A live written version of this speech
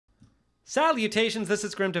Salutations, this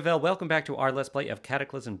is Grim Deville. Welcome back to our Let's Play of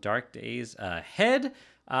Cataclysm Dark Days Ahead.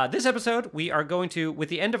 This episode, we are going to, with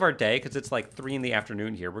the end of our day, because it's like 3 in the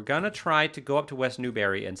afternoon here, we're going to try to go up to West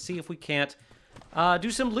Newbury and see if we can't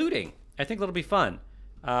do some looting. I think that'll be fun.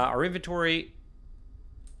 Our inventory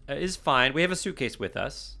is fine. We have a suitcase with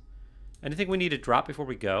us. Anything we need to drop before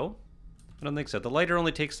we go? I don't think so. The lighter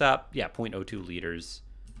only takes up, 0.02 liters.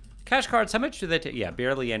 Cash cards, how much do they take? Yeah,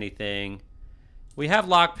 barely anything. We have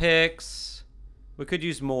lockpicks. We could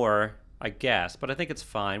use more, I guess, but I think it's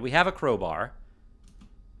fine. We have a crowbar.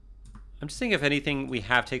 I'm just thinking if anything we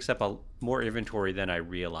have takes up more inventory than I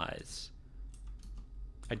realize.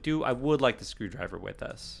 I would like the screwdriver with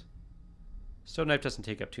us. Stone knife doesn't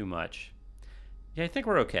take up too much. Yeah, I think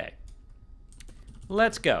we're okay.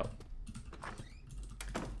 Let's go.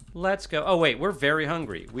 Let's go. Oh, wait, we're very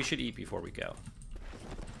hungry. We should eat before we go.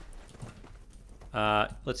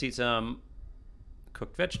 Let's eat some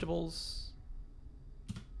cooked vegetables.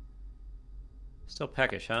 Still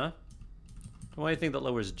peckish, huh? Don't want anything that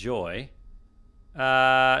lowers joy.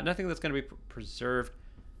 Nothing that's going to be preserved.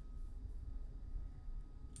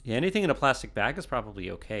 Yeah, anything in a plastic bag is probably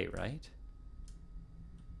okay, right?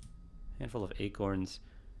 Handful of acorns.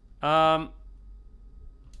 Whatever,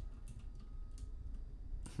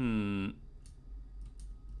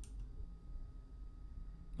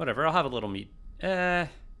 I'll have a little meat.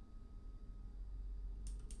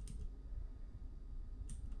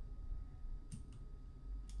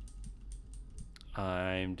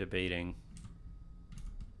 I'm debating.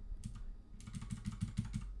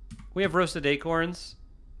 We have roasted acorns.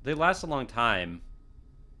 They last a long time.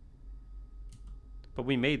 But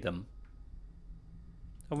we made them.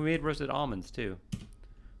 Oh, we made roasted almonds too.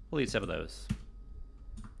 We'll eat some of those.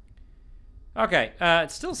 Okay,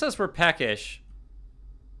 it still says we're peckish.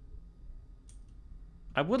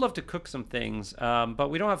 I would love to cook some things, but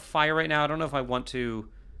we don't have fire right now. I don't know if I want to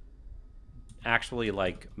actually,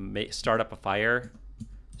 like, start up a fire.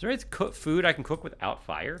 Is there any food I can cook without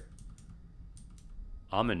fire?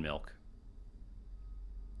 Almond milk.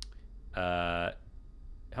 How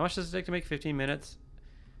much does it take to make 15 minutes?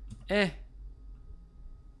 Let's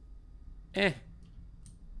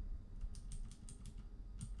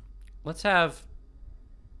have...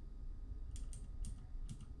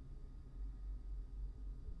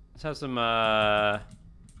 Let's have some,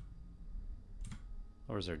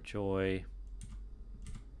 where's our joy?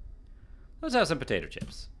 Let's have some potato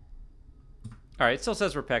chips. All right, it still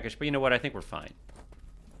says we're peckish, but you know what? I think we're fine.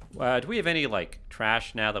 Do we have any, like,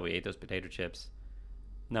 trash now that we ate those potato chips?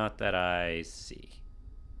 Not that I see.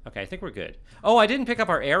 Okay, I think we're good. Oh, I didn't pick up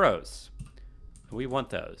our arrows. We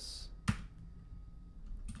want those.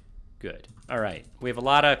 Good. All right. We have a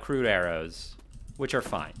lot of crude arrows, which are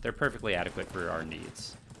fine. They're perfectly adequate for our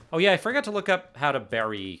needs. Oh, yeah, I forgot to look up how to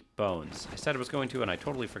bury bones. I said I was going to, and I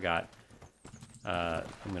totally forgot. I'm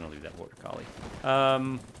going to leave that border collie.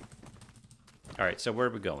 All right, so where are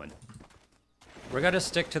we going? We're going to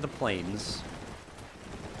stick to the plains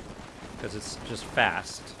because it's just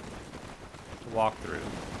fast to walk through.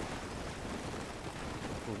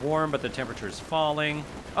 We're warm, but the temperature is falling.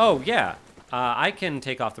 Oh, yeah. I can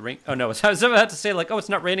take off the rain. Oh, no. I was about to say, like, oh, it's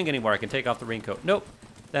not raining anymore. I can take off the raincoat. Nope.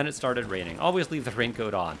 Then it started raining. Always leave the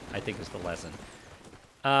raincoat on, I think is the lesson.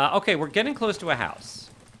 Okay, we're getting close to a house.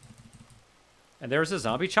 And there's a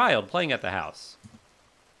zombie child playing at the house.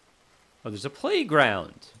 Oh, there's a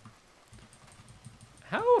playground.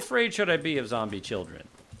 How afraid should I be of zombie children?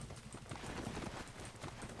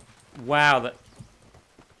 Wow,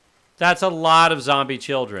 that's a lot of zombie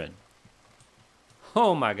children.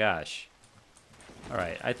 Oh my gosh. All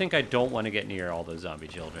right, I think I don't want to get near all those zombie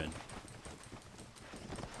children.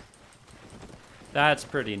 That's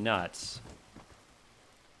pretty nuts.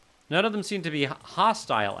 None of them seem to be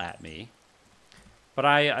hostile at me. But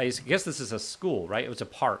I guess this is a school, right? It was a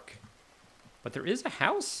park. But there is a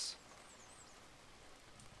house?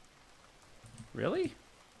 Really?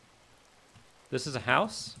 This is a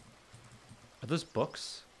house? Are those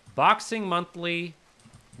books? Boxing Monthly,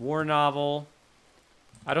 war novel.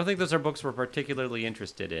 I don't think those are books we're particularly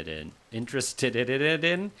interested in.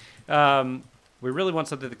 We really want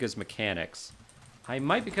something that gives mechanics. I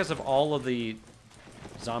might, because of all of the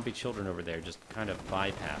zombie children over there, just kind of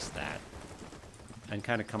bypass that. And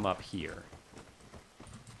kind of come up here.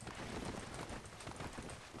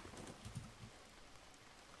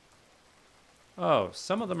 Oh,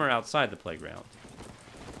 some of them are outside the playground.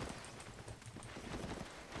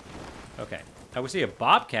 Okay. I would see a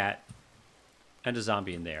bobcat and a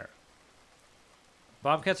zombie in there.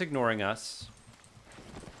 Bobcat's ignoring us.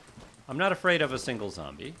 I'm not afraid of a single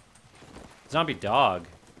zombie. Zombie dog.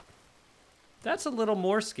 That's a little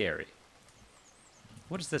more scary.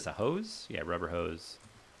 What is this, a hose? Yeah, rubber hose.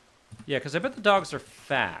 Yeah, because I bet the dogs are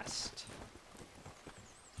fast.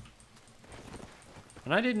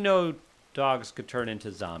 And I didn't know dogs could turn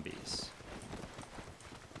into zombies.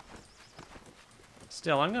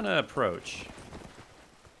 Still, I'm going to approach.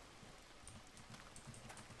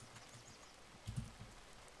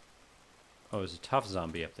 Oh, there's a tough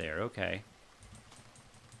zombie up there. Okay.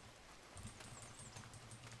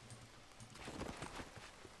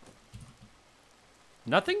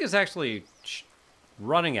 Nothing is actually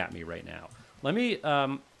running at me right now. Let me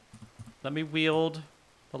wield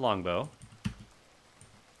the longbow.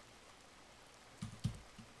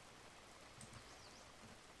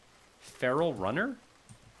 Feral runner?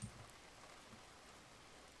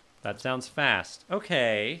 That sounds fast.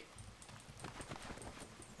 Okay.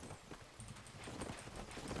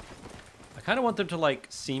 I kind of want them to, like,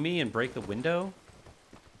 see me and break the window.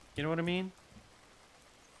 You know what I mean?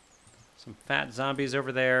 Some fat zombies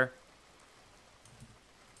over there.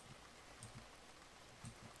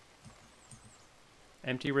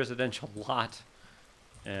 Empty residential lot.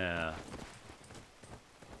 Yeah.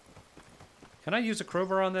 Can I use a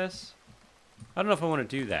crowbar on this? I don't know if I want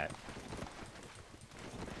to do that.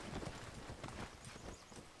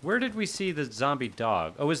 Where did we see the zombie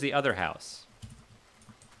dog? Oh, it was the other house.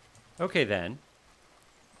 Okay, then.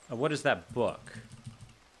 What is that book?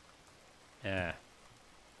 Yeah.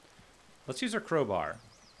 Let's use our crowbar.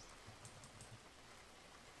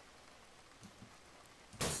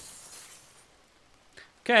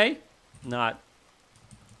 Okay. Not...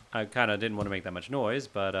 I kind of didn't want to make that much noise,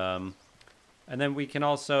 but, And then we can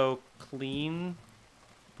also clean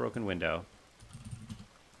broken window.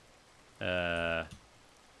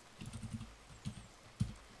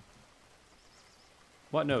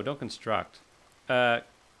 What? No, don't construct. Oh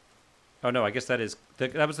no, I guess that is...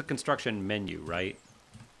 that was the construction menu, right?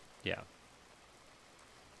 Yeah.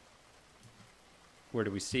 Where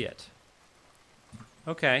do we see it?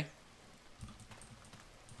 Okay.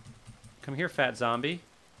 Come here, fat zombie.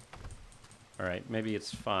 Alright, maybe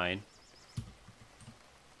it's fine.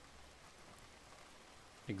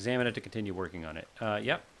 Examine it to continue working on it.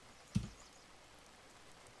 Yep.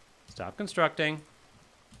 Stop constructing.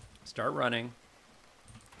 Start running.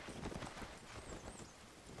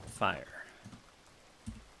 Fire.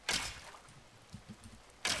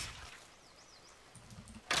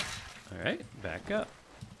 All right, back up.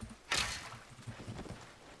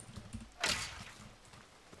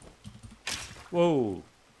 Whoa,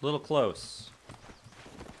 a little close.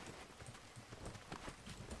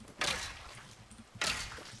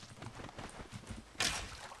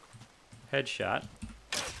 Headshot.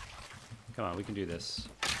 Come on, we can do this.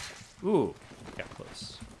 Ooh, got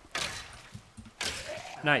close.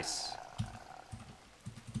 Nice.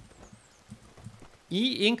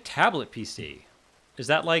 E-ink tablet PC. Is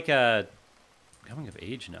that like a coming of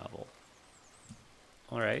age novel?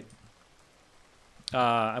 All right.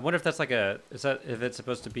 I wonder if that's like a... Is that if it's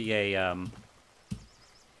supposed to be a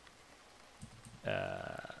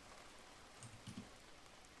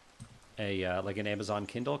like an Amazon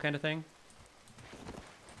Kindle kind of thing?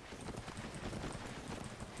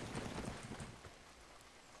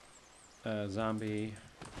 Zombie.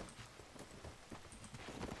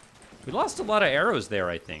 We lost a lot of arrows there,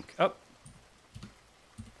 I think. Oh.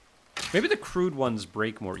 Maybe the crude ones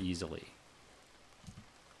break more easily.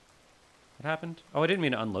 What happened? Oh, I didn't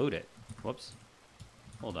mean to unload it. Whoops.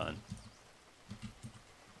 Hold on.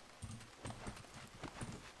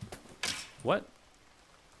 What?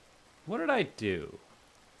 What did I do?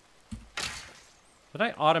 Did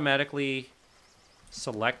I automatically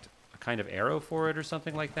select a kind of arrow for it or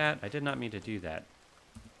something like that? I did not mean to do that.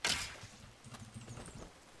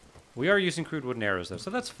 We are using crude wooden arrows, though, so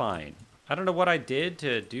that's fine. I don't know what I did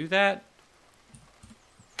to do that.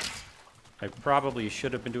 I probably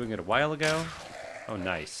should have been doing it a while ago. Oh,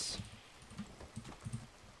 nice.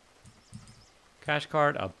 Cash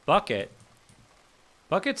card, a bucket.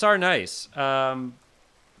 Buckets are nice. I'll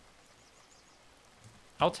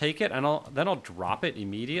take it, and then I'll drop it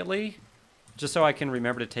immediately, just so I can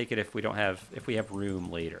remember to take it if we have room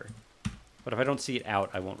later. But if I don't see it out,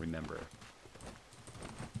 I won't remember.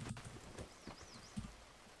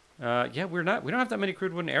 Yeah, we don't have that many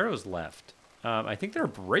crude wooden arrows left. I think they're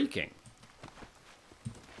breaking.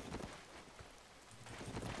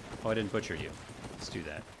 Oh, I didn't butcher you. Let's do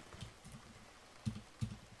that.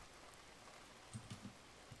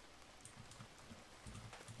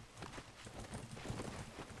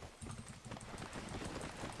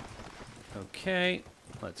 Okay,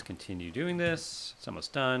 let's continue doing this. It's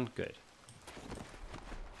almost done. Good.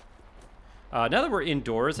 Now that we're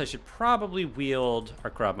indoors, I should probably wield our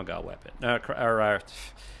Krav Maga weapon. Our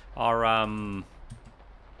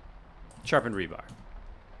sharpened rebar.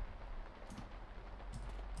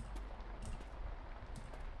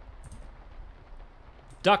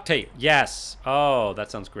 Duct tape. Yes. Oh,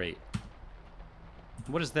 that sounds great.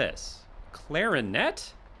 What is this?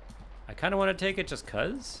 Clarinet? I kind of want to take it just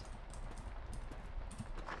 'cause.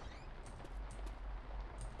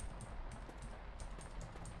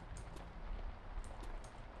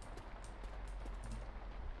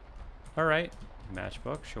 All right.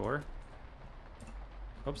 Matchbook, sure.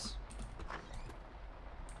 Oops.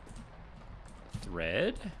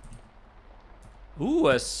 Thread. Ooh,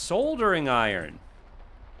 a soldering iron.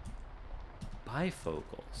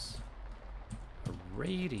 Bifocals. A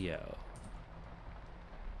radio.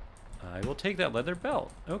 I will take that leather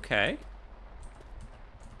belt. Okay.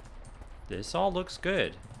 This all looks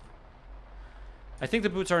good. I think the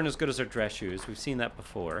boots aren't as good as our dress shoes. We've seen that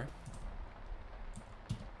before.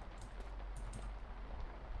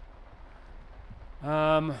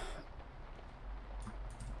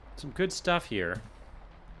 Some good stuff here.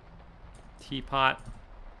 Teapot.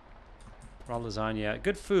 Raw lasagna.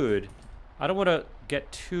 Good food. I don't want to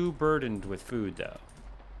get too burdened with food, though.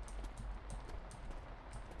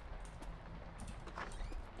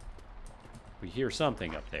 We hear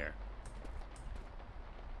something up there.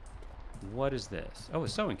 What is this? Oh, a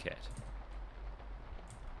sewing kit.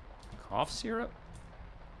 Cough syrup?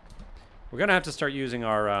 We're going to have to start using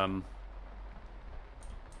our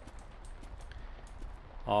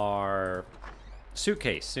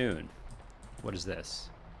suitcase soon. What is this?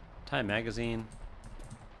 Time magazine.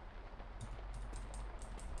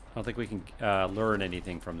 I don't think we can learn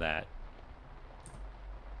anything from that.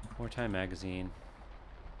 More Time magazine.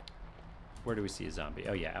 Where do we see a zombie?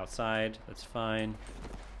 Oh yeah, outside. That's fine.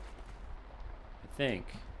 I think.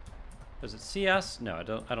 Does it see us? No,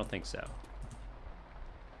 I don't think so.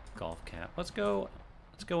 Golf cap. Let's go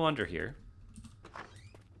under here.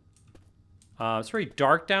 It's very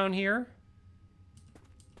dark down here,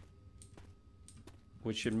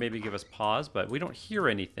 which should maybe give us pause, but we don't hear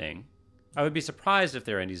anything. I would be surprised if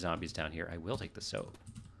there are any zombies down here. I will take the soap.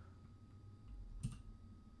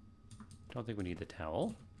 Don't think we need the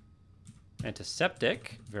towel.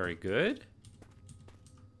 Antiseptic, very good.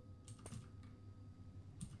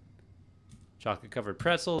 Chocolate-covered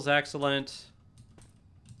pretzels, excellent.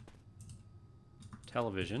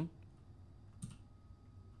 Television.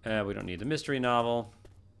 We don't need the mystery novel.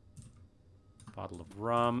 Bottle of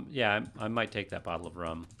rum. Yeah, I might take that bottle of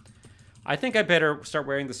rum. I think I better start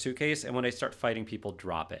wearing the suitcase, and when I start fighting people,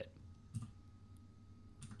 drop it.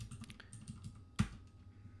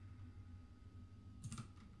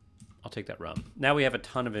 I'll take that rum. Now we have a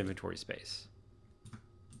ton of inventory space.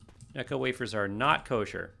 Necco wafers are not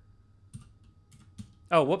kosher.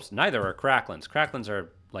 Oh, whoops. Neither are cracklins. Cracklins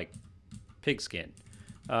are like pigskin.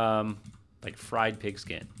 Like fried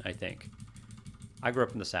pigskin, I think. I grew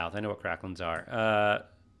up in the South. I know what cracklins are.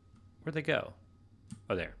 Where'd they go?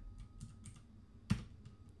 Oh, there.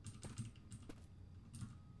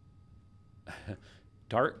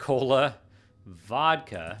 Dark cola,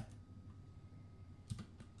 vodka.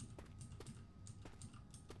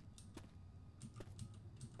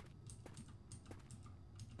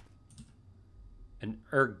 An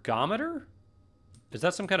ergometer? Is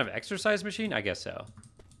that some kind of exercise machine? I guess so.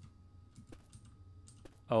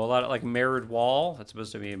 Oh, a lot of like mirrored wall. That's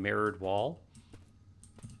supposed to be a mirrored wall.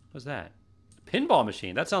 What's that? A pinball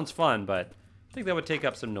machine. That sounds fun, but I think that would take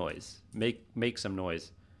up some noise. Make some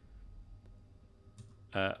noise.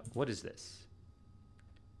 What is this?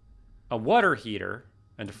 A water heater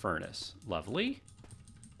and a furnace. Lovely.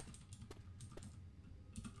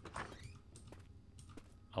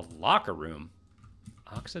 A locker room.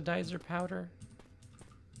 Oxidizer powder?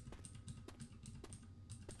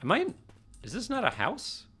 Am I in... Is this not a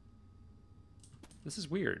house? This is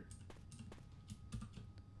weird.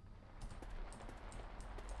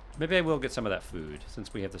 Maybe I will get some of that food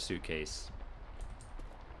since we have the suitcase.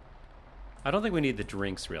 I don't think we need the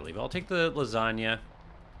drinks really, but I'll take the lasagna.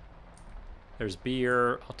 There's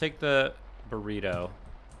beer. I'll take the burrito.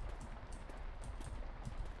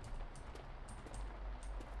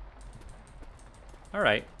 All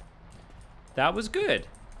right. That was good.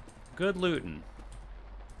 Good looting.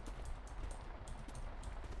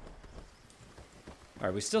 All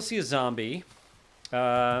right, we still see a zombie.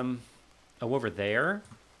 Oh, over there.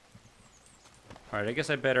 All right, I guess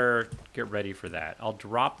I better get ready for that. I'll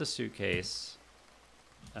drop the suitcase.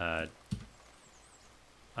 I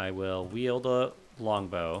will wield a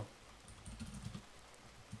longbow.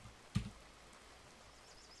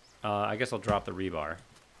 I guess I'll drop the rebar.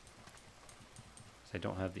 I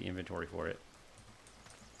don't have the inventory for it.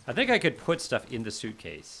 I think I could put stuff in the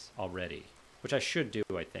suitcase already, which I should do,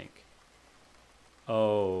 I think.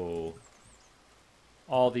 Oh.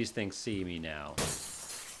 All these things see me now.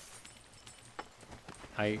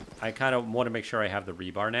 I kind of want to make sure I have the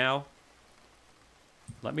rebar now.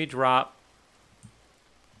 Let me drop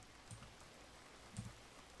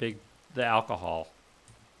the alcohol.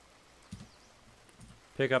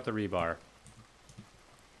 Pick up the rebar.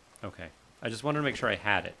 Okay. I just wanted to make sure I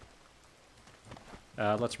had it.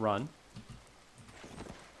 Let's run.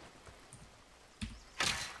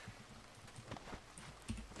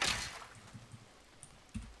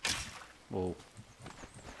 Whoa.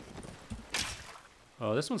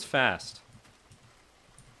 Oh, this one's fast.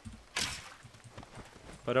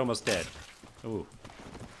 But almost dead. Ooh.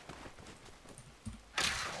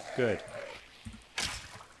 Good.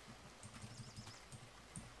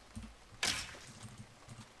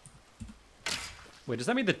 Wait, does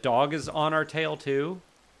that mean the dog is on our tail too?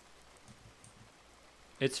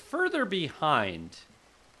 It's further behind.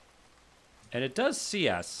 And it does see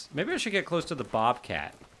us. Maybe I should get close to the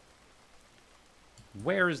bobcat.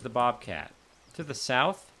 Where is the bobcat? To the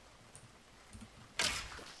south?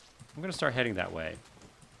 I'm going to start heading that way.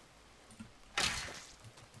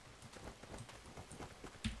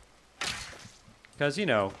 Because, you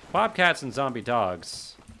know, bobcats and zombie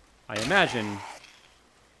dogs, I imagine,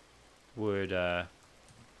 would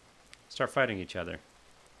start fighting each other.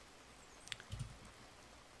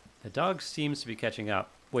 The dog seems to be catching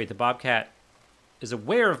up. Wait, the bobcat is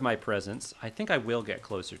aware of my presence. I think I will get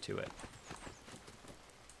closer to it.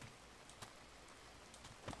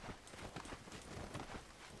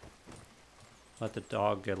 Let the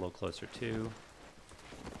dog get a little closer too.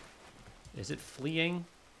 Is it fleeing?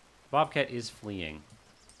 Bobcat is fleeing.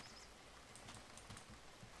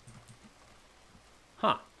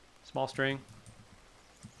 Huh. Small string.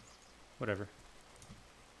 Whatever.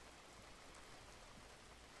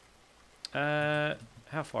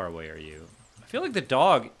 How far away are you? I feel like the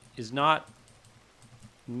dog is not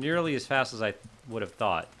nearly as fast as I would have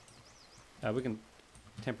thought. We can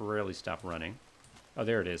temporarily stop running. Oh,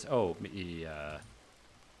 there it is. Oh,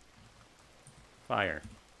 fire.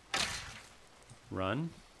 Run.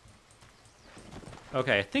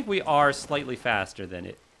 Okay, I think we are slightly faster than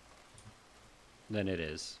it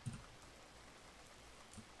is.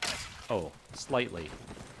 Oh, slightly.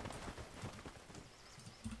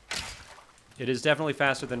 It is definitely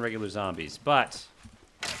faster than regular zombies, but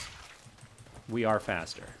we are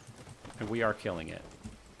faster. And we are killing it.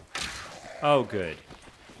 Oh, good.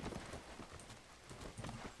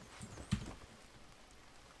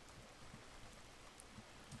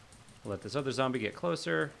 Let this other zombie get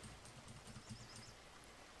closer.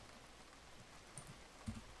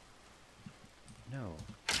 No.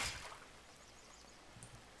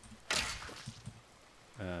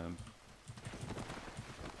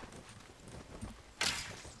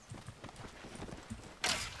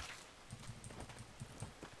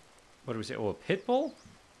 What do we say? Oh, a pit bull?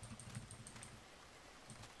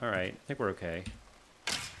 All right, I think we're okay.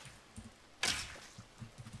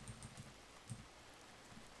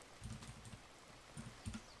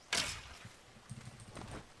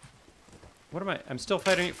 What am I? I'm still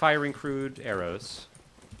firing crude arrows.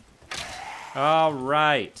 All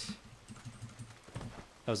right.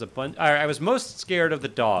 That was a bunch. I was most scared of the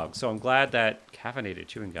dog, so I'm glad that caffeinated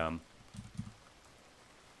chewing gum.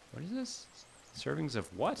 What is this? Servings of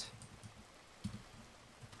what?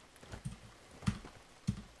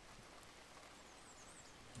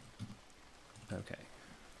 Okay.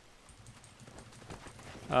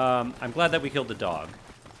 I'm glad that we killed the dog.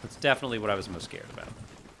 That's definitely what I was most scared about.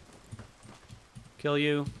 Kill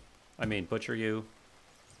you. I mean, butcher you.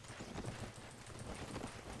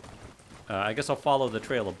 I guess I'll follow the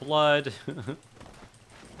trail of blood.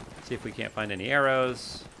 See if we can't find any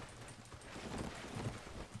arrows.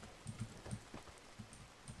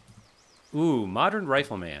 Ooh, modern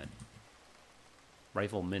rifleman.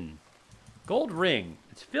 Rifleman. Gold ring.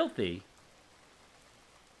 It's filthy.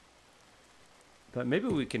 But maybe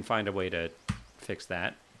we can find a way to fix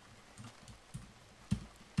that.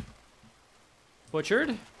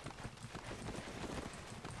 Butchered.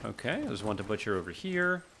 Okay, there's one to butcher over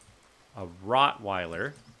here. A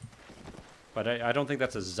Rottweiler. But I don't think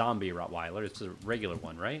that's a zombie Rottweiler. It's a regular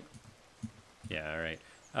one, right? Yeah, all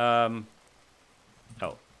right.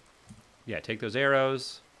 Oh. Yeah, take those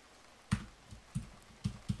arrows.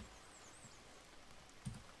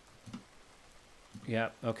 Yeah,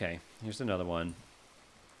 okay. Here's another one.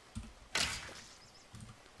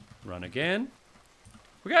 Run again.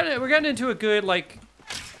 We're getting into a good, like,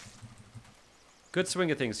 good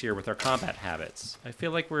swing of things here with our combat habits. I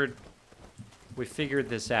feel like we figured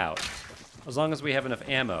this out. As long as we have enough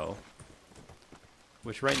ammo,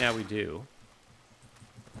 which right now we do.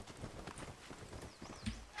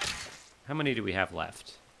 How many do we have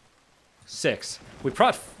left? 6. We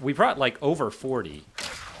brought like over 40. All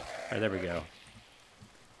right, there we go.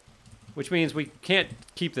 Which means we can't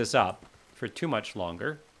keep this up for too much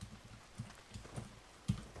longer.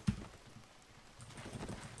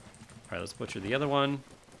 All right, let's butcher the other one.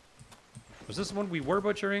 Was this the one we were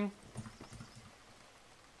butchering?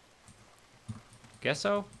 Guess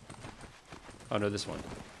so. Oh, no, this one.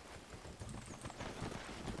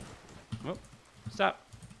 Oh, stop.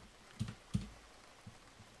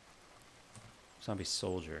 Zombie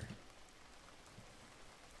soldier.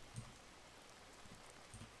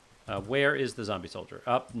 Where is the zombie soldier?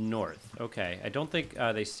 Up north. Okay, I don't think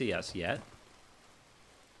they see us yet.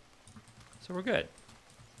 So we're good.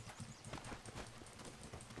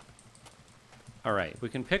 All right, we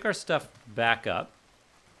can pick our stuff back up.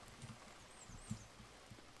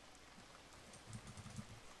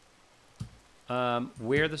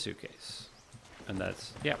 Wear the suitcase. And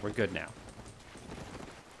that's, yeah, we're good now.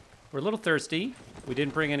 We're a little thirsty. We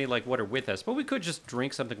didn't bring any, like, water with us, but we could just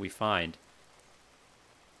drink something we find.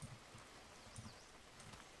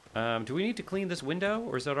 Do we need to clean this window,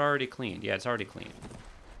 or is it already cleaned? Yeah, it's already cleaned.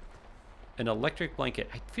 An electric blanket.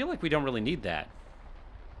 I feel like we don't really need that.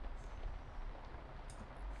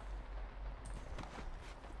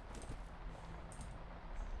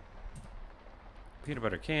 Peanut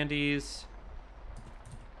butter candies.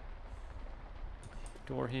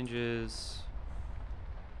 Door hinges.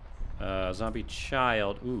 Zombie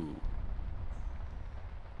child. Ooh.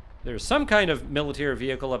 There's some kind of military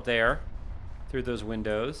vehicle up there through those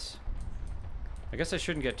windows. I guess I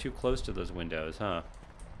shouldn't get too close to those windows, huh?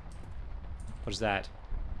 What is that?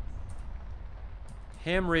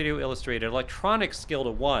 Ham radio illustrated. Electronic skill to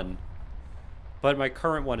 1. But my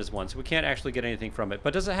current one is 1, so we can't actually get anything from it.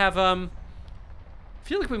 But does it have, I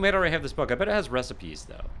feel like we might already have this book. I bet it has recipes,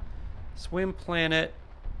 though. Swim planet.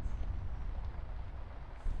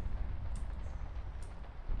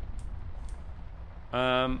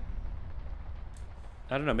 I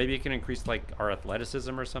don't know. Maybe it can increase, like, our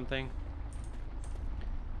athleticism or something.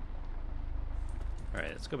 All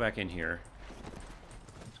right, let's go back in here.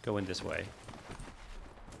 Let's go in this way.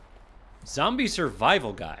 Zombie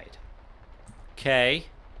survival guide. Okay.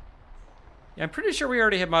 Yeah, I'm pretty sure we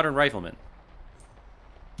already have modern riflemen.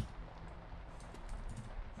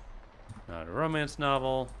 Not a romance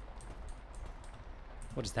novel.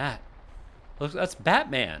 What is that? Look, that's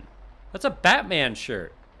Batman. That's a Batman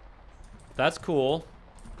shirt. That's cool.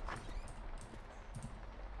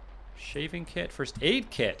 Shaving kit, first aid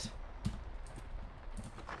kit.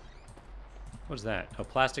 What is that? Oh,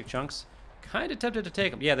 plastic chunks. Kind of tempted to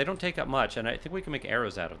take them. Yeah, they don't take up much, and I think we can make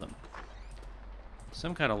arrows out of them.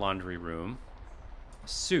 Some kind of laundry room. A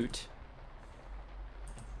suit.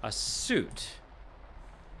 A suit.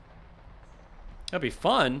 That'd be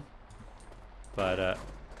fun. But,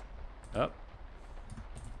 oh.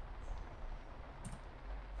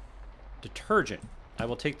 Detergent. I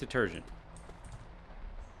will take detergent.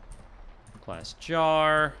 Glass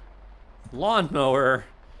jar. Lawnmower.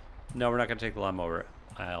 No, we're not going to take the lawnmower.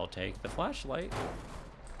 I'll take the flashlight.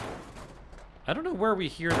 I don't know where we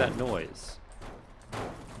hear that noise.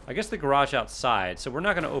 I guess the garage outside, so we're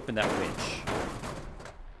not going to open that winch.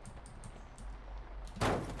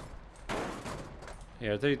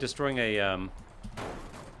 Yeah, are they destroying a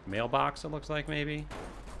mailbox, it looks like, maybe?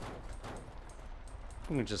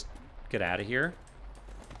 I'm going to just get out of here.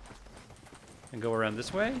 And go around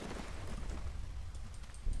this way.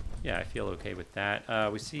 Yeah, I feel okay with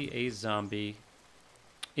that. We see a zombie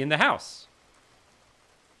in the house.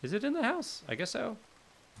 Is it in the house? I guess so.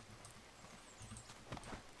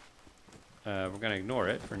 We're going to ignore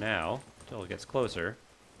it for now until it gets closer.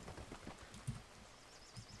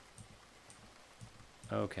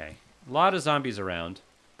 Okay. A lot of zombies around.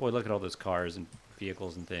 Boy, look at all those cars and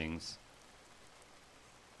vehicles and things.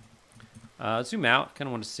 Zoom out. Kind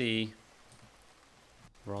of want to see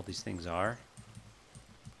where all these things are.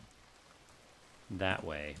 That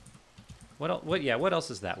way. Yeah, what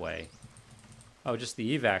else is that way? Oh, just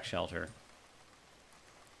the evac shelter.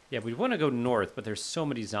 Yeah, we want to go north, but there's so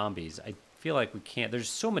many zombies. I feel like we can't. There's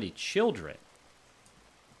so many children.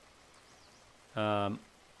 Oh,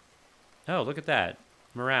 look at that.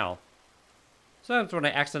 Morale. So that's when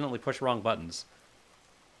I accidentally push wrong buttons.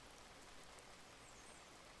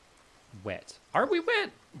 Wet. Are we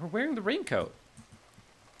wet? We're wearing the raincoat.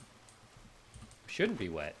 Shouldn't be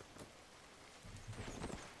wet.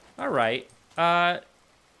 All right.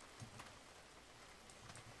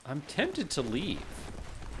 I'm tempted to leave.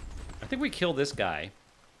 I think we kill this guy.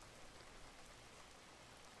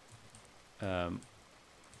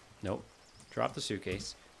 Nope. Drop the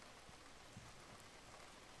suitcase.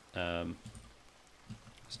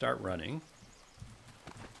 Start running.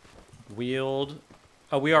 Wield.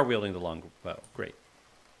 Oh, we are wielding the longbow. Great.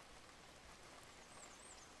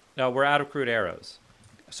 No, we're out of crude arrows.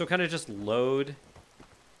 So kind of just load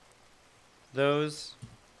those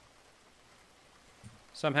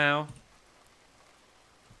somehow.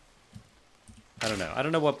 I don't know. I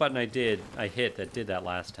don't know what button I hit that did that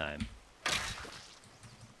last time.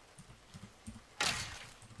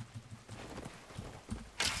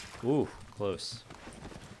 Ooh, close.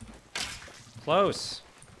 Close.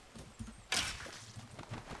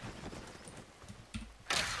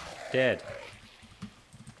 Dead.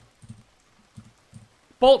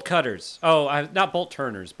 Bolt cutters. Oh, not bolt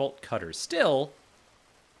turners, bolt cutters. Still,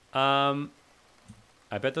 I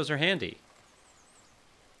bet those are handy.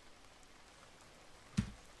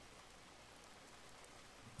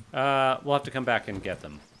 We'll have to come back and get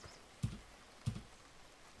them.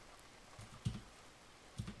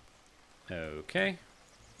 Okay.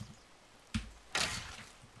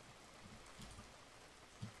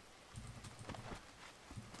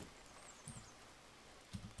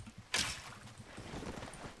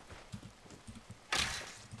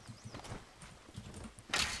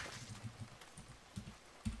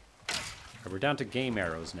 We're down to game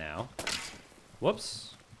arrows now.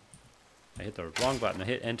 Whoops. I hit the wrong button. I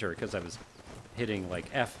hit enter because I was hitting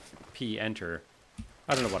like FP enter.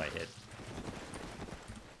 I don't know what I hit.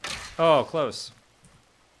 Oh, close.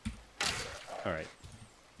 All right.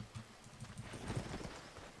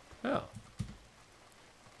 Oh.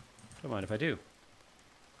 Don't mind if I do.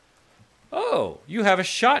 Oh, you have a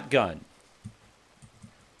shotgun.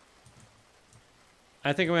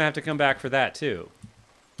 I think I'm going to have to come back for that too.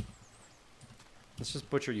 Let's just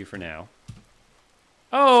butcher you for now.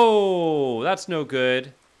 Oh, that's no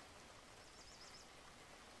good.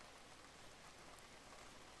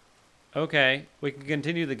 Okay, we can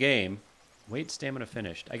continue the game. Wait, stamina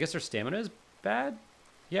finished. I guess our stamina is bad?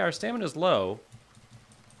 Yeah, our stamina is low.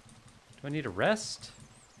 Do I need a rest?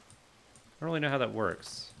 I don't really know how that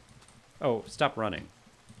works. Oh, stop running.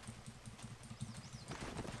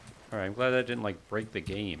 Alright, I'm glad that didn't, like, break the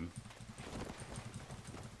game.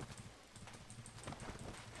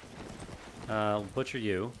 Butcher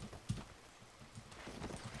you.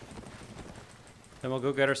 Then we'll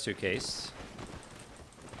go get our suitcase.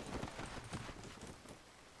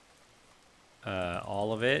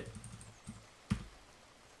 All of it.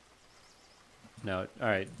 No,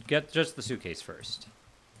 alright. Get just the suitcase first.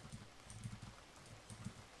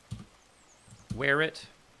 Wear it.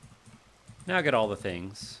 Now get all the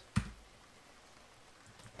things.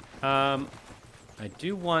 I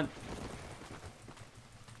do want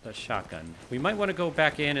the shotgun. We might want to go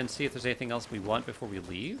back in and see if there's anything else we want before we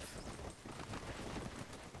leave.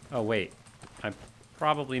 Oh, wait. I'm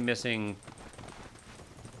probably missing...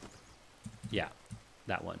 Yeah,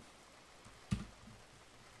 that one.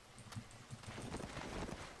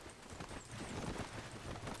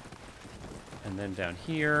 And then down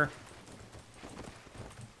here,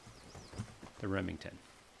 the Remington.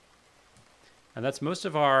 And that's most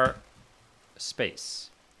of our space.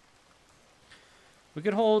 We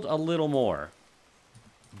could hold a little more.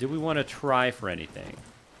 Do we want to try for anything?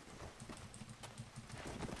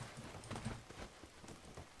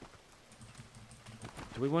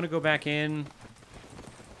 Do we want to go back in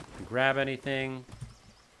and grab anything?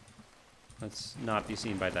 Let's not be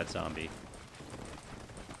seen by that zombie.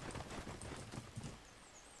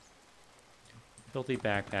 Filthy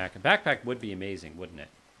backpack. A backpack would be amazing, wouldn't it?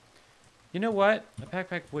 You know what? A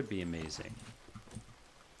backpack would be amazing.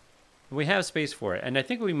 We have space for it, and I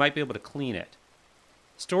think we might be able to clean it.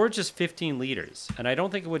 Storage is 15 liters, and I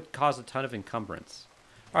don't think it would cause a ton of encumbrance.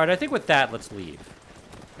 All right, I think with that, let's leave.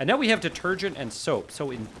 And now we have detergent and soap,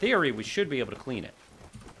 so in theory, we should be able to clean it.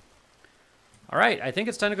 All right, I think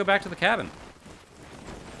it's time to go back to the cabin.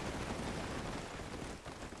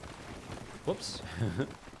 Whoops.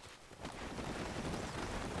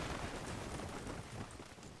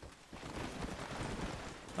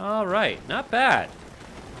 All right, not bad.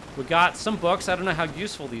 We got some books. I don't know how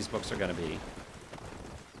useful these books are going to be.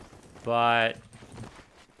 But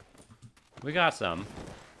we got some.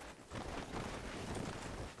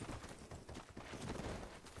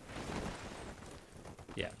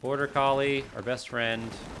 Yeah, Border Collie, our best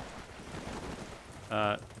friend.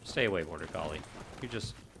 Stay away, Border Collie. You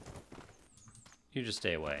just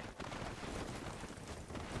stay away.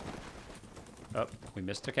 Oh, we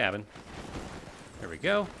missed a cabin. There we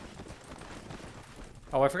go.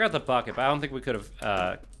 Oh, I forgot the bucket, but I don't think we could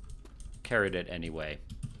have carried it anyway.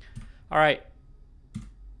 All right.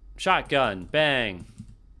 Shotgun. Bang.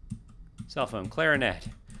 Cell phone. Clarinet.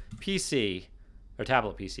 PC. Or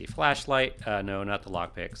tablet PC. Flashlight. No, not the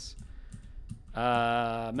lockpicks.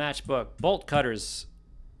 Matchbook. Bolt cutters.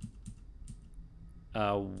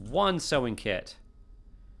 1 sewing kit.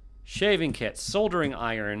 Shaving kit. Soldering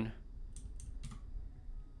iron.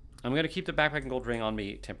 I'm going to keep the backpack and gold ring on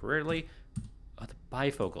me temporarily. Oh, the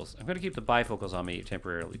bifocals. I'm going to keep the bifocals on me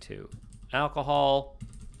temporarily, too. Alcohol.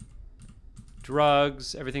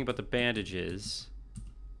 Drugs. Everything but the bandages.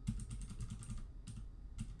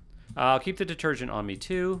 I'll keep the detergent on me,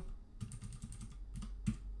 too.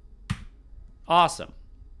 Awesome.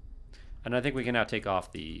 And I think we can now take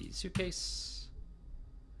off the suitcase.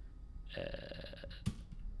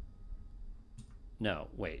 No,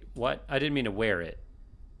 wait. What? I didn't mean to wear it.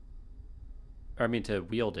 Or I mean to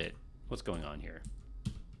wield it. What's going on here?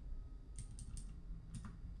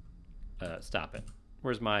 Stop it.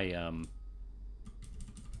 Where's my,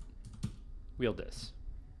 wield this?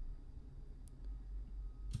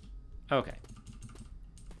 Okay.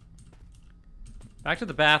 Back to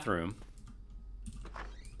the bathroom.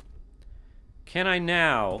 Can I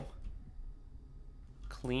now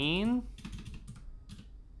clean?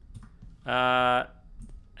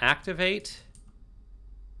 Activate?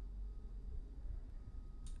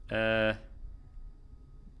 If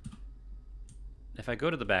I go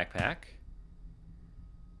to the backpack.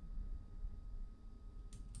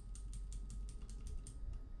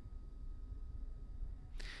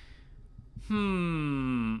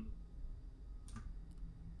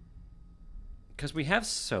 Because we have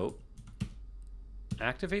soap.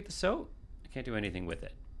 Activate the soap? I can't do anything with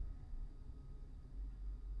it.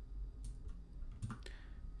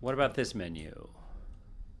 What about this menu?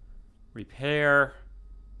 Repair.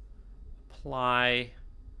 Apply.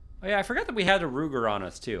 Oh yeah, I forgot that we had a Ruger on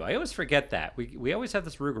us too. I always forget that. We always have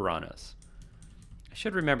this Ruger on us. I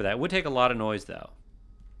should remember that. It would take a lot of noise though.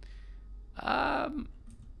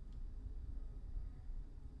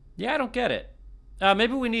 Yeah, I don't get it.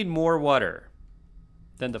 Maybe we need more water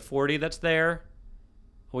than the 40 that's there.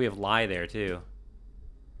 Oh, we have lye there too.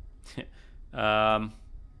 If I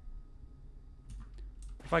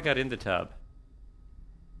got in the tub.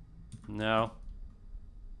 No.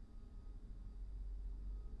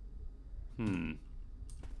 I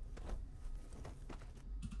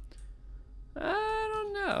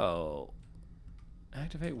don't know.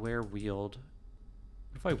 Activate where wield.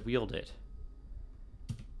 What if I wield it?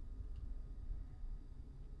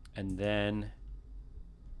 And then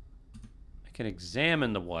I can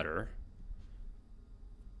examine the water.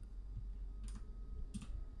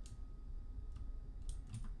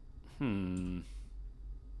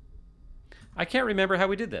 I can't remember how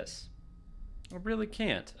we did this. I really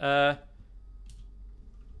can't.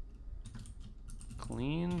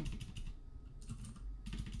 Clean.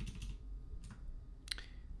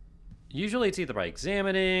 Usually it's either by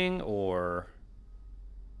examining or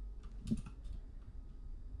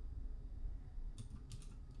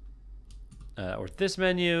this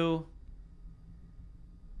menu.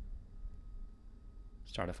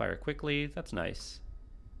 Start a fire quickly. That's nice.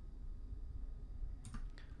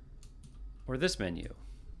 Or this menu.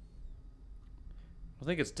 I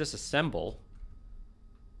think it's disassemble.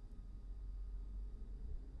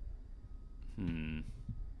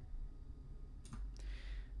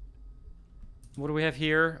 What do we have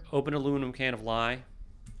here? Open aluminum can of lye.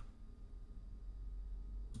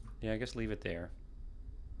 Yeah, I guess leave it there.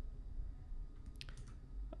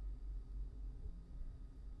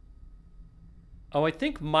 Oh, I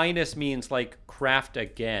think minus means like craft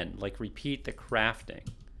again, like repeat the crafting.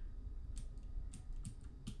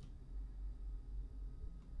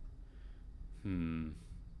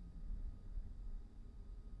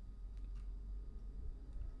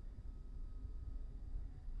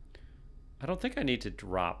 I don't think I need to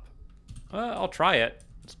drop. I'll try it.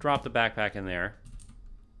 Let's drop the backpack in there.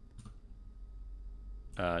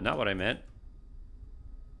 Not what I meant.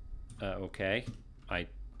 Okay. I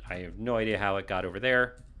have no idea how it got over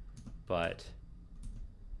there, but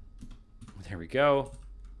there we go.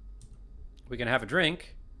 We can have a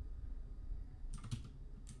drink.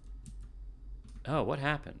 Oh, what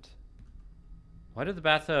happened? Why did the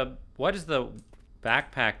bathtub... Why does the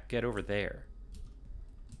backpack get over there?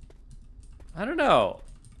 I don't know.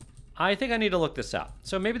 I think I need to look this up.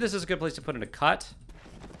 So maybe this is a good place to put in a cut.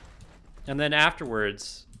 And then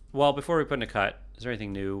afterwards... Well, before we put in a cut, is there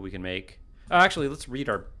anything new we can make? Oh, actually, let's read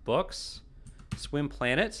our books. Swim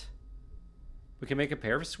Planet. We can make a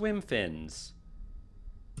pair of swim fins.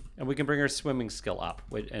 And we can bring our swimming skill up.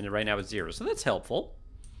 And right now it's 0. So that's helpful.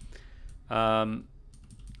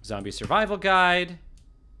 Zombie survival guide.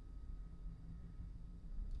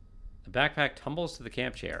 The backpack tumbles to the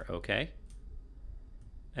camp chair. Okay.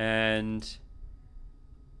 And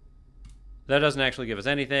that doesn't actually give us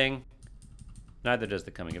anything. Neither does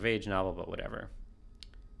the coming of age novel, but whatever.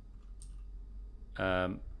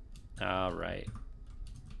 All right.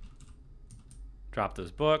 Drop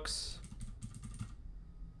those books.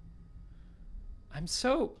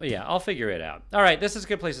 Yeah, I'll figure it out. All right, this is a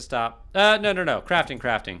good place to stop. No.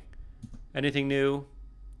 Crafting. Anything new?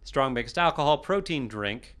 Strong mixed alcohol, protein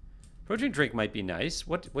drink. Protein drink might be nice.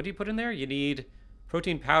 What do you put in there? You need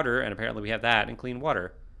protein powder, and apparently we have that, and clean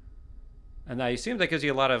water. And I assume that gives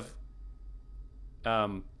you a lot of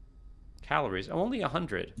calories. Oh, only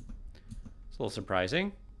 100. It's a little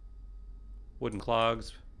surprising. Wooden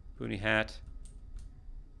clogs, boonie hat,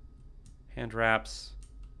 hand wraps.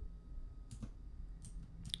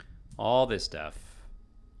 All this stuff.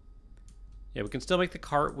 Yeah, we can still make the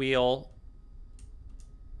cartwheel.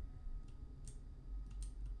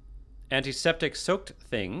 Antiseptic soaked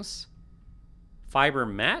things. Fiber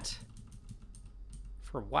mat?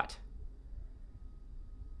 For what?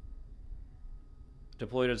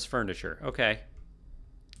 Deployed as furniture. Okay.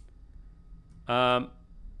 Now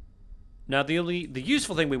the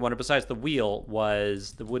useful thing we wanted besides the wheel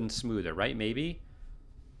was the wooden smoother, right? Maybe?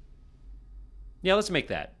 Yeah, let's make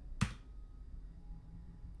that.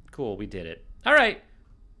 Cool, we did it. All right.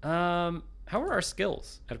 How are our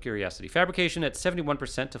skills, out of curiosity? Fabrication at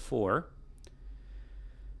 71% to 4.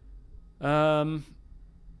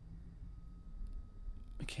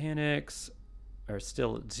 Mechanics are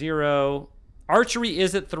still at 0. Archery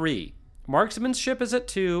is at 3. Marksmanship is at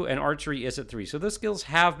 2, and archery is at 3. So those skills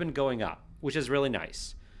have been going up, which is really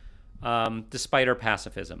nice, despite our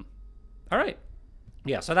pacifism. All right.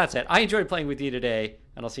 Yeah, so that's it. I enjoyed playing with you today,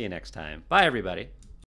 and I'll see you next time. Bye, everybody.